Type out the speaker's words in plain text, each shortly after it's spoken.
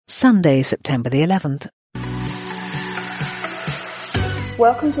Sunday, September the 11th.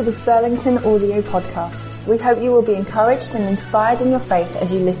 Welcome to this Burlington audio podcast. We hope you will be encouraged and inspired in your faith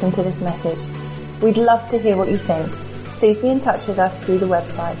as you listen to this message. We'd love to hear what you think. Please be in touch with us through the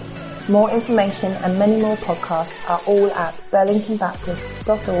website. More information and many more podcasts are all at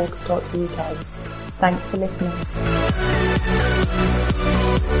burlingtonbaptist.org.uk. Thanks for listening.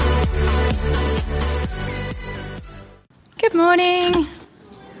 Good morning.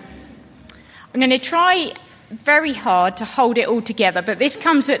 I'm going to try very hard to hold it all together, but this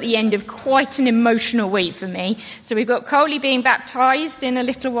comes at the end of quite an emotional week for me. So we've got Coley being baptised in a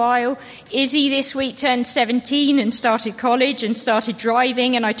little while. Izzy this week turned 17 and started college and started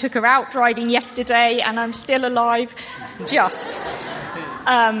driving, and I took her out driving yesterday, and I'm still alive, just.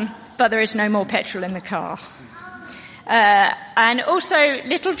 But there is no more petrol in the car. And also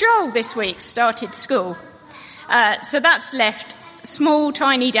little Joel this week started school. So that's left small,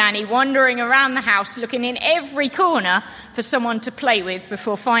 tiny Danny wandering around the house looking in every corner for someone to play with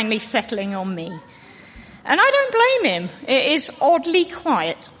before finally settling on me. And I don't blame him. It is oddly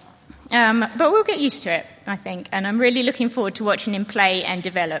quiet. But we'll get used to it, I think. And I'm really looking forward to watching him play and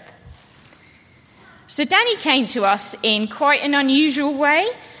develop. So Danny came to us in quite an unusual way.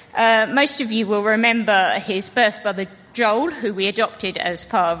 Most of you will remember his birth brother Joel, who we adopted as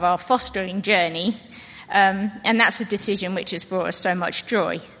part of our fostering journey. And that's a decision which has brought us so much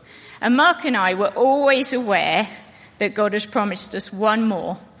joy. And Mark and I were always aware that God has promised us one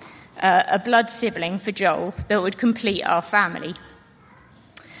more, a blood sibling for Joel that would complete our family.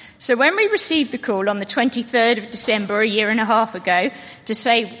 So when we received the call on the 23rd of December, a year and a half ago, to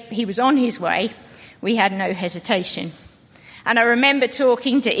say he was on his way, we had no hesitation. And I remember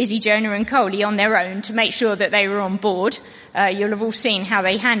talking to Izzy, Jonah and Coley on their own to make sure that they were on board. You'll have all seen how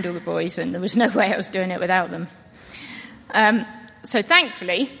they handle the boys, and there was no way I was doing it without them. So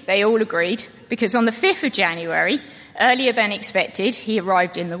thankfully, they all agreed, because on the 5th of January, earlier than expected, he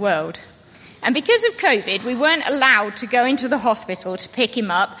arrived in the world. And because of COVID, we weren't allowed to go into the hospital to pick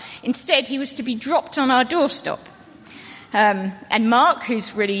him up. Instead, he was to be dropped on our doorstep. And Mark,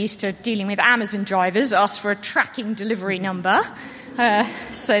 who's really used to dealing with Amazon drivers, asked for a tracking delivery number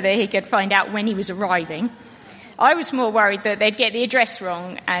so that he could find out when he was arriving. I was more worried that they'd get the address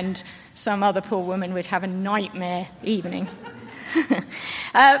wrong and some other poor woman would have a nightmare evening.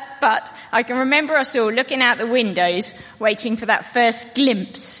 But I can remember us all looking out the windows, waiting for that first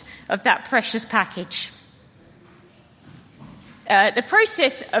glimpse of that precious package. The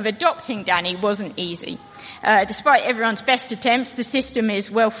process of adopting Danny wasn't easy. Despite everyone's best attempts, the system is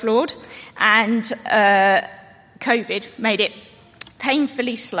well flawed, and COVID made it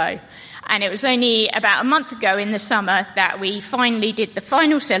painfully slow. And it was only about a month ago in the summer that we finally did the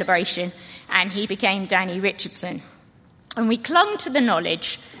final celebration, and he became Danny Richardson. And we clung to the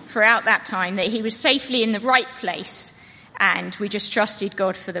knowledge throughout that time that he was safely in the right place, and we just trusted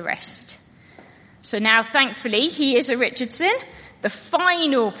God for the rest. So now, thankfully, he is a Richardson, the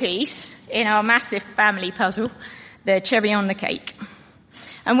final piece in our massive family puzzle, the cherry on the cake.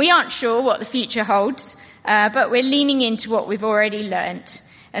 And we aren't sure what the future holds, but we're leaning into what we've already learnt,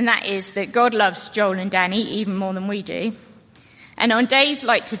 and that is that God loves Joel and Danny even more than we do. And on days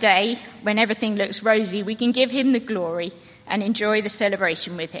like today, when everything looks rosy, we can give him the glory and enjoy the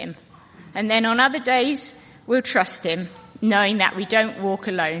celebration with him. And then on other days, we'll trust him, knowing that we don't walk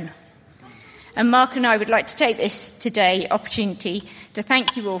alone. And Mark and I would like to take this today opportunity to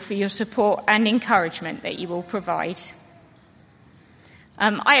thank you all for your support and encouragement that you all provide.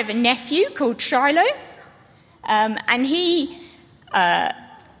 I have a nephew called Shiloh, and he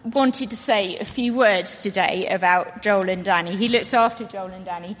wanted to say a few words today about Joel and Danny. He looks after Joel and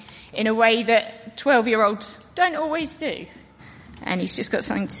Danny in a way that 12-year-olds don't always do. And he's just got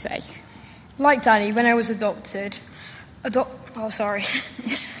something to say. Like Danny, when I was adopted...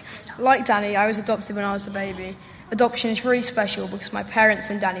 Like Danny, I was adopted when I was a baby. Adoption is really special because my parents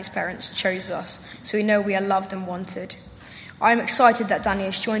and Danny's parents chose us, so we know we are loved and wanted. I am excited that Danny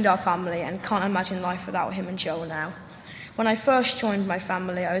has joined our family and can't imagine life without him and Joel now. When I first joined my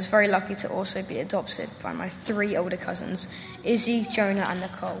family, I was very lucky to also be adopted by my 3 older cousins, Izzy, Jonah and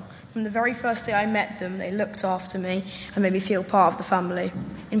Nicole. From the very first day I met them, they looked after me and made me feel part of the family.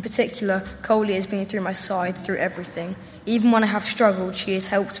 In particular, Coley has been through my side through everything. Even when I have struggled, she has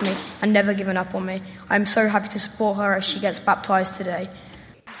helped me and never given up on me. I am so happy to support her as she gets baptised today.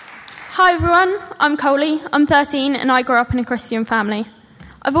 Hi everyone, I'm Coley, I'm 13 and I grew up in a Christian family.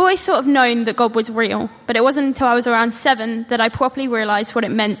 I've always sort of known that God was real, but it wasn't until I was around 7 that I properly realised what it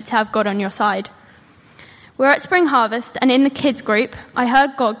meant to have God on your side. We're at Spring Harvest, and in the kids group, I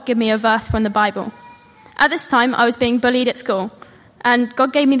heard God give me a verse from the Bible. At this time, I was being bullied at school, And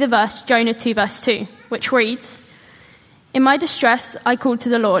God gave me the verse, Jonah 2 verse 2, which reads, "In my distress, I called to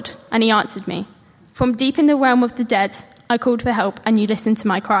the Lord, and he answered me. From deep in the realm of the dead, I called for help, and you listened to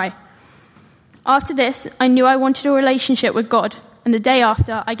my cry." After this, I knew I wanted a relationship with God, and the day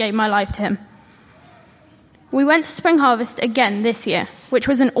after, I gave my life to him. We went to Spring Harvest again this year, which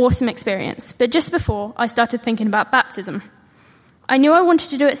was an awesome experience, but just before, I started thinking about baptism. I knew I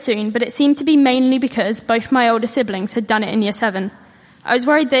wanted to do it soon, but it seemed to be mainly because both my older siblings had done it in year 7. I was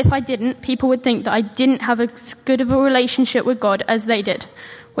worried that if I didn't, people would think that I didn't have as good of a relationship with God as they did,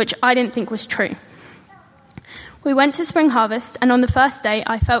 which I didn't think was true. We went to Spring Harvest, and on the first day,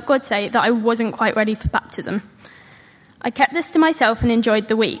 I felt God say that I wasn't quite ready for baptism. I kept this to myself and enjoyed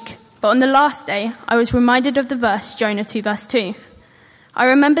the week, but on the last day, I was reminded of the verse, Jonah 2 verse 2. I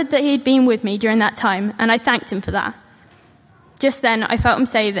remembered that he had been with me during that time, and I thanked him for that. Just then, I felt him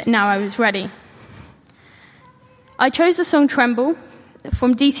say that now I was ready. I chose the song Tremble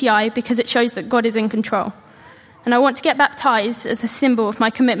from DTI because it shows that God is in control. And I want to get baptized as a symbol of my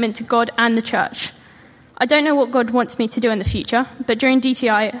commitment to God and the church. I don't know what God wants me to do in the future, but during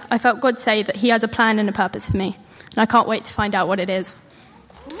DTI, I felt God say that he has a plan and a purpose for me. And I can't wait to find out what it is.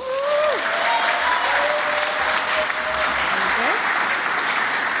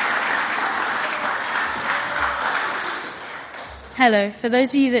 Hello, for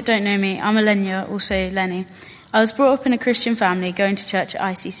those of you that don't know me, I'm Alenia, also Lenny. I was brought up in a Christian family going to church at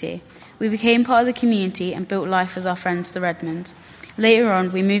ICC. We became part of the community and built life with our friends, the Redmonds. Later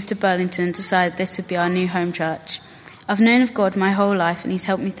on, we moved to Burlington and decided this would be our new home church. I've known of God my whole life and he's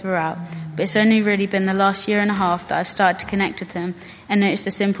helped me throughout, but it's only really been the last year and a half that I've started to connect with him and notice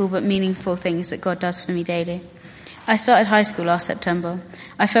the simple but meaningful things that God does for me daily. I started high school last September.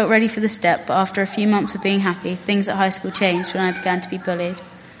 I felt ready for the step, but after a few months of being happy, things at high school changed when I began to be bullied.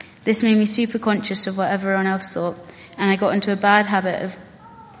 This made me super conscious of what everyone else thought, and I got into a bad habit of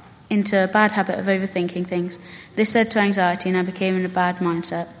overthinking things. This led to anxiety, and I became in a bad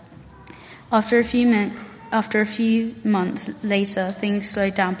mindset. After a few months later, things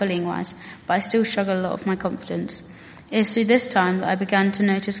slowed down bullying-wise, but I still struggle a lot with my confidence. It is through this time that I began to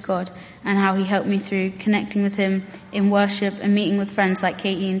notice God and how he helped me through connecting with him in worship and meeting with friends like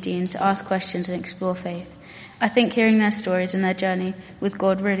Katie and Dean to ask questions and explore faith. I think hearing their stories and their journey with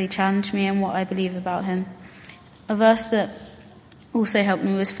God really challenged me in what I believe about him. A verse that also helped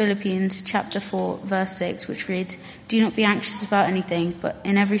me was Philippians chapter 4 verse 6, which reads, "Do not be anxious about anything, but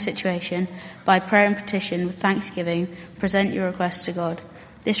in every situation, by prayer and petition with thanksgiving, present your requests to God."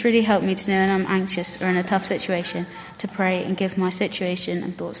 This really helped me to know when I'm anxious or in a tough situation to pray and give my situation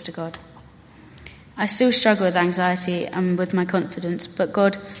and thoughts to God. I still struggle with anxiety and with my confidence, but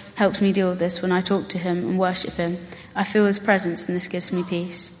God helps me deal with this when I talk to him and worship him. I feel his presence and this gives me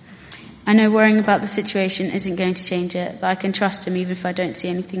peace. I know worrying about the situation isn't going to change it, but I can trust him even if I don't see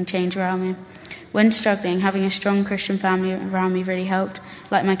anything change around me. When struggling, having a strong Christian family around me really helped,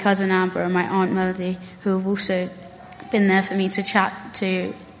 like my cousin Amber and my aunt Melody, who have also been there for me to chat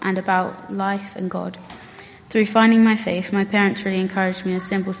to and about life and God. Through finding my faith, my parents really encouraged me in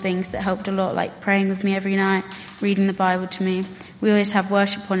simple things that helped a lot, like praying with me every night, reading the Bible to me. We always have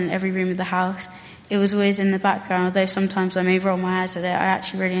worship on in every room of the house. It was always in the background, although sometimes I may roll my eyes at it. I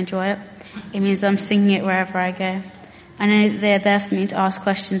actually really enjoy it. It means I'm singing it wherever I go. I know that they're there for me to ask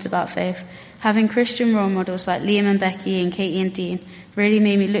questions about faith. Having Christian role models like Liam and Becky and Katie and Dean really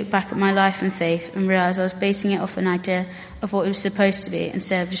made me look back at my life and faith and realise I was basing it off an idea of what it was supposed to be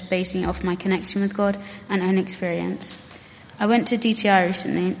instead of just basing it off my connection with God and own experience. I went to DTI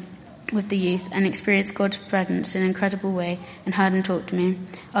recently with the youth and experienced God's presence in an incredible way and heard him talk to me.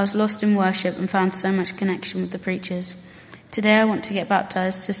 I was lost in worship and found so much connection with the preachers. Today I want to get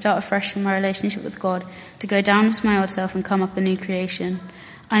baptised, to start afresh in my relationship with God, to go down as my old self and come up a new creation.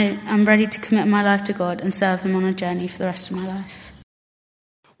 I'm ready to commit my life to God and serve him on a journey for the rest of my life.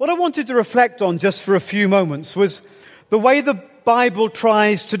 What I wanted to reflect on just for a few moments was the way the Bible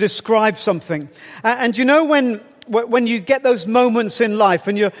tries to describe something. And you know when you get those moments in life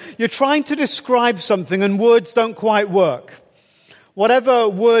and you're trying to describe something and words don't quite work. Whatever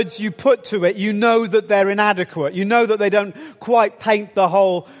words you put to it, you know that they're inadequate. You know that they don't quite paint the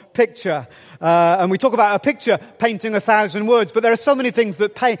whole picture. And we talk about a picture painting 1,000 words, but there are so many things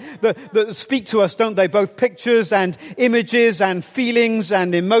that speak to us, don't they? Both pictures and images and feelings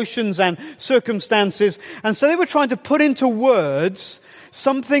and emotions and circumstances. And so they were trying to put into words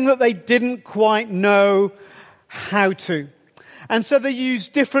something that they didn't quite know how to. And so they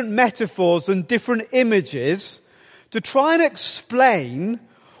used different metaphors and different images to try and explain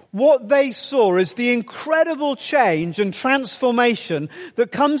what they saw as the incredible change and transformation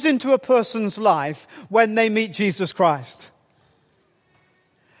that comes into a person's life when they meet Jesus Christ.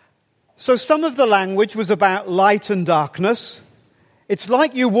 So some of the language was about light and darkness. It's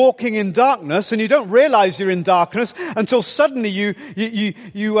like you walking in darkness and you don't realize you're in darkness until suddenly you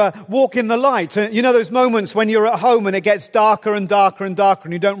walk in the light. You know those moments when you're at home and it gets darker and darker and darker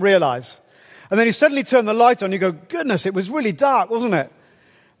and you don't realize. And then you suddenly turn the light on and you go, goodness, it was really dark, wasn't it?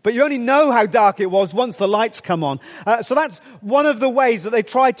 But you only know how dark it was once the lights come on. So that's one of the ways that they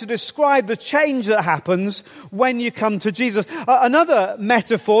try to describe the change that happens when you come to Jesus. Another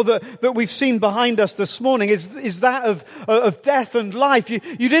metaphor that we've seen behind us this morning is that of death and life.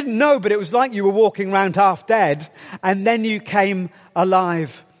 You didn't know, but it was like you were walking around half dead, and then you came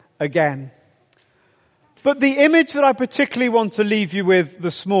alive again. But the image that I particularly want to leave you with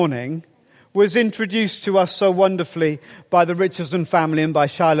this morning was introduced to us so wonderfully by the Richardson family and by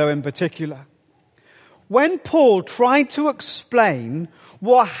Shiloh in particular. When Paul tried to explain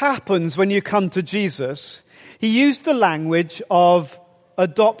what happens when you come to Jesus, he used the language of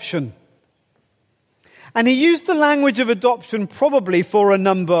adoption. And he used the language of adoption probably for a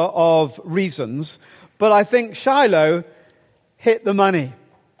number of reasons, but I think Shiloh hit the money.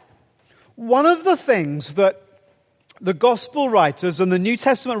 One of the things that the Gospel writers and the New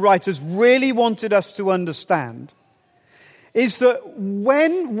Testament writers really wanted us to understand is that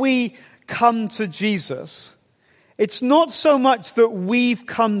when we come to Jesus, it's not so much that we've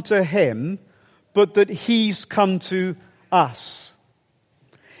come to Him, but that He's come to us.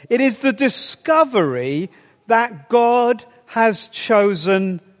 It is the discovery that God has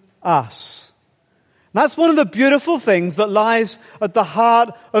chosen us. That's one of the beautiful things that lies at the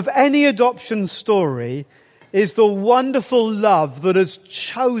heart of any adoption story, is the wonderful love that has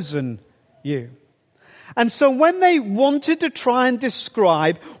chosen you. And so when they wanted to try and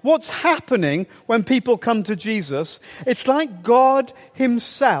describe what's happening when people come to Jesus, it's like God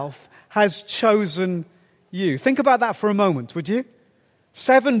Himself has chosen you. Think about that for a moment, would you?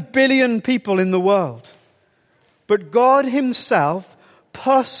 7 billion people in the world. But God Himself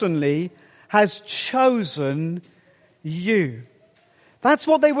personally has chosen you. That's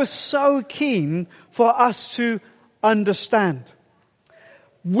what they were so keen for us to understand.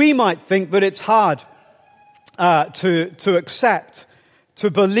 We might think that it's hard to accept,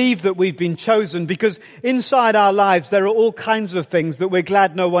 to believe that we've been chosen, because inside our lives there are all kinds of things that we're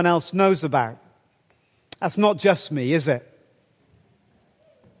glad no one else knows about. That's not just me, is it?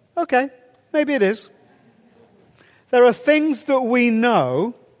 Okay, maybe it is. There are things that we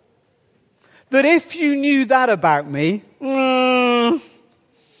know that if you knew that about me,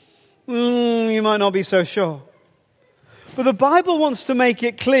 you might not be so sure. But the Bible wants to make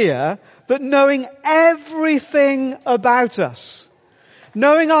it clear that knowing everything about us,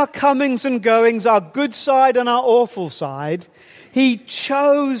 knowing our comings and goings, our good side and our awful side, He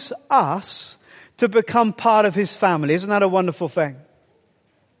chose us to become part of His family. Isn't that a wonderful thing?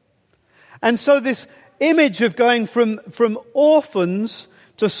 And so this image of going from orphans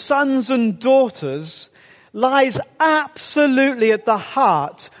to sons and daughters lies absolutely at the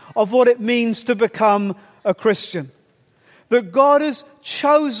heart of what it means to become a Christian. That God has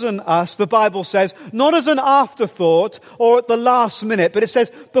chosen us, the Bible says, not as an afterthought or at the last minute, but it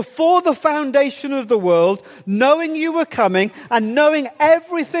says, before the foundation of the world, knowing you were coming and knowing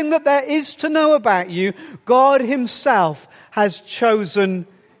everything that there is to know about you, God Himself has chosen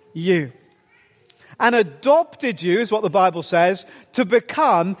you. And adopted you, is what the Bible says, to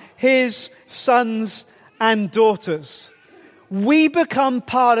become His sons and daughters. We become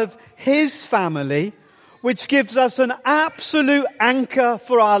part of His family, which gives us an absolute anchor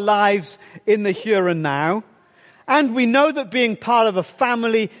for our lives in the here and now. And we know that being part of a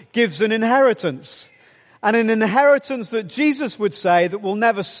family gives an inheritance. And an inheritance that Jesus would say that will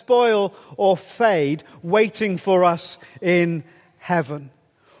never spoil or fade, waiting for us in heaven.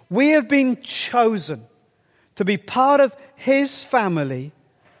 We have been chosen to be part of His family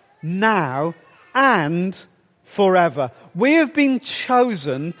now and forever. We have been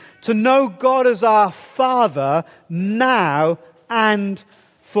chosen to know God as our Father now and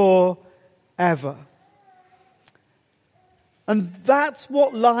forever. And that's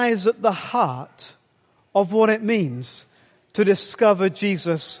what lies at the heart of what it means to discover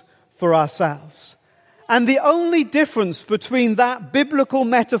Jesus for ourselves. And the only difference between that biblical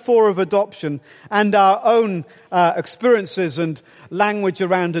metaphor of adoption and our own experiences and language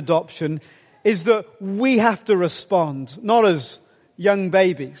around adoption is that we have to respond, not as young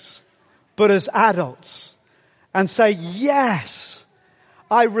babies, but as adults, and say, yes,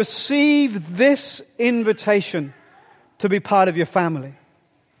 I receive this invitation to be part of your family.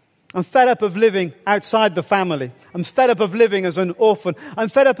 I'm fed up of living outside the family. I'm fed up of living as an orphan. I'm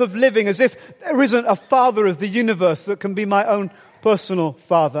fed up of living as if there isn't a Father of the universe that can be my own personal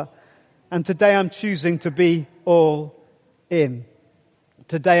Father. And today I'm choosing to be all in.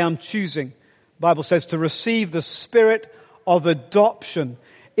 Today I'm choosing, the Bible says, to receive the spirit of adoption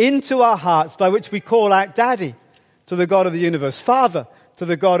into our hearts, by which we call out Daddy to the God of the universe, Father to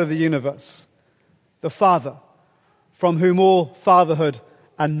the God of the universe, the Father from whom all fatherhood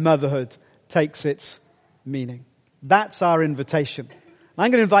and motherhood takes its meaning. That's our invitation.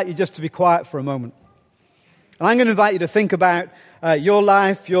 I'm going to invite you just to be quiet for a moment. And I'm going to invite you to think about your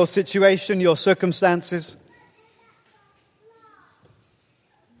life, your situation, your circumstances.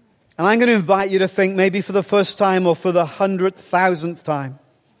 And I'm going to invite you to think, maybe for the first time or for the 100,000th time,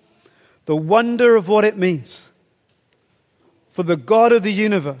 the wonder of what it means for the God of the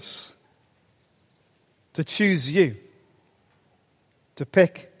universe to choose you, to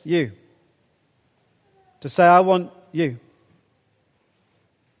pick you, to say, I want you.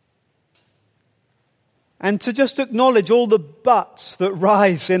 And to just acknowledge all the buts that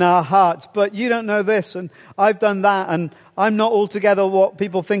rise in our hearts. But you don't know this, and I've done that, and I'm not altogether what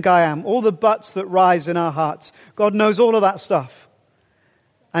people think I am. All the buts that rise in our hearts. God knows all of that stuff.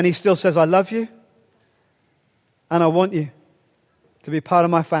 And He still says, I love you, and I want you to be part of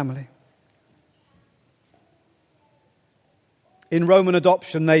my family. In Roman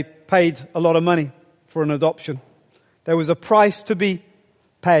adoption, they paid a lot of money for an adoption. There was a price to be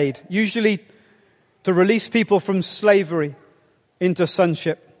paid, usually to release people from slavery into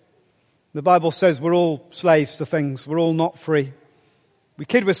sonship. The Bible says we're all slaves to things. We're all not free. We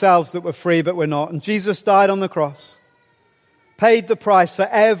kid ourselves that we're free, but we're not. And Jesus died on the cross, paid the price for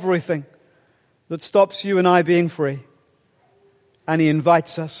everything that stops you and I being free. And He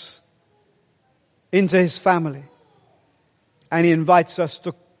invites us into His family. And He invites us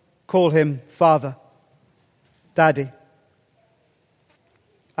to call Him Father, Daddy.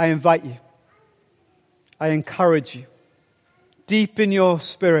 I invite you. I encourage you, deep in your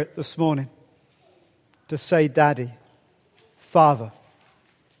spirit this morning, to say Daddy, Father,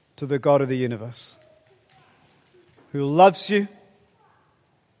 to the God of the universe, who loves you,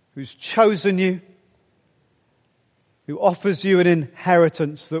 who's chosen you, who offers you an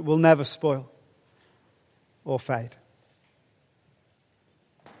inheritance that will never spoil or fade.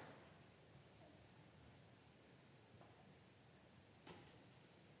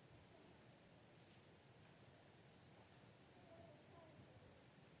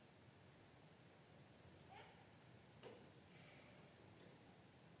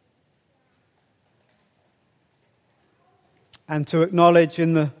 And to acknowledge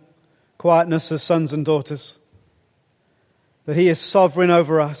in the quietness as sons and daughters that He is sovereign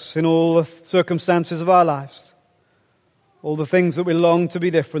over us in all the circumstances of our lives, all the things that we long to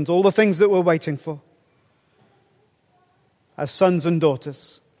be different, all the things that we're waiting for. As sons and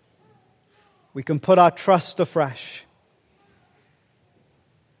daughters, we can put our trust afresh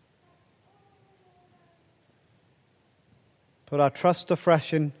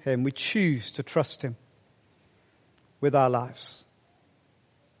in Him. We choose to trust Him with our lives.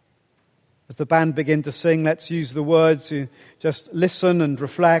 As the band begin to sing, let's use the words. You just listen and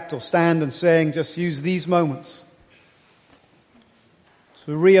reflect, or stand and sing. Just use these moments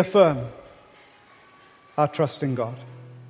to reaffirm our trust in God.